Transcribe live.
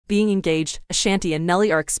being engaged, Ashanti and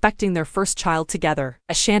Nelly are expecting their first child together.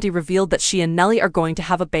 Ashanti revealed that she and Nelly are going to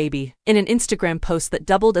have a baby. In an Instagram post that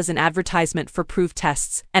doubled as an advertisement for Prove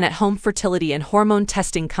Tests, an at-home fertility and hormone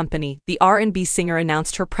testing company, the R&B singer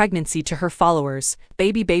announced her pregnancy to her followers.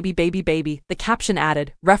 "Baby, baby, baby, baby," the caption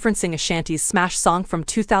added, referencing Ashanti's smash song from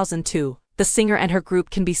 2002. The singer and her group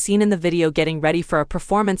can be seen in the video getting ready for a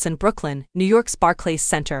performance in Brooklyn, New York's Barclays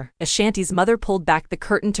Center. Ashanti's mother pulled back the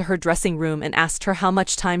curtain to her dressing room and asked her how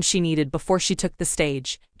much time she needed before she took the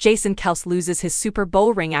stage. Jason Kels loses his Super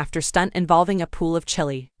Bowl ring after stunt involving a pool of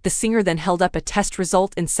chili. The singer then held up a test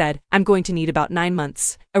result and said, "I'm going to need about 9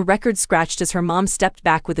 months." A record scratched as her mom stepped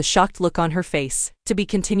back with a shocked look on her face. "To be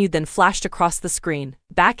continued" then flashed across the screen.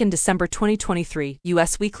 Back in December 2023,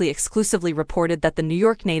 US Weekly exclusively reported that the New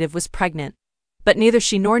York native was pregnant. But neither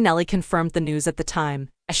she nor Nelly confirmed the news at the time.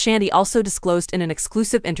 Ashanti also disclosed in an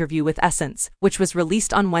exclusive interview with Essence, which was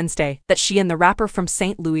released on Wednesday, that she and the rapper from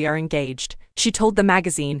St. Louis are engaged. She told the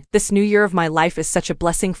magazine, "This new year of my life is such a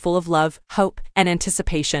blessing, full of love, hope, and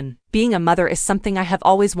anticipation. Being a mother is something I have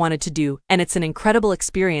always wanted to do, and it's an incredible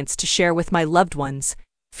experience to share with my loved ones,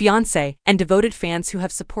 fiancé, and devoted fans who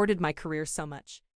have supported my career so much."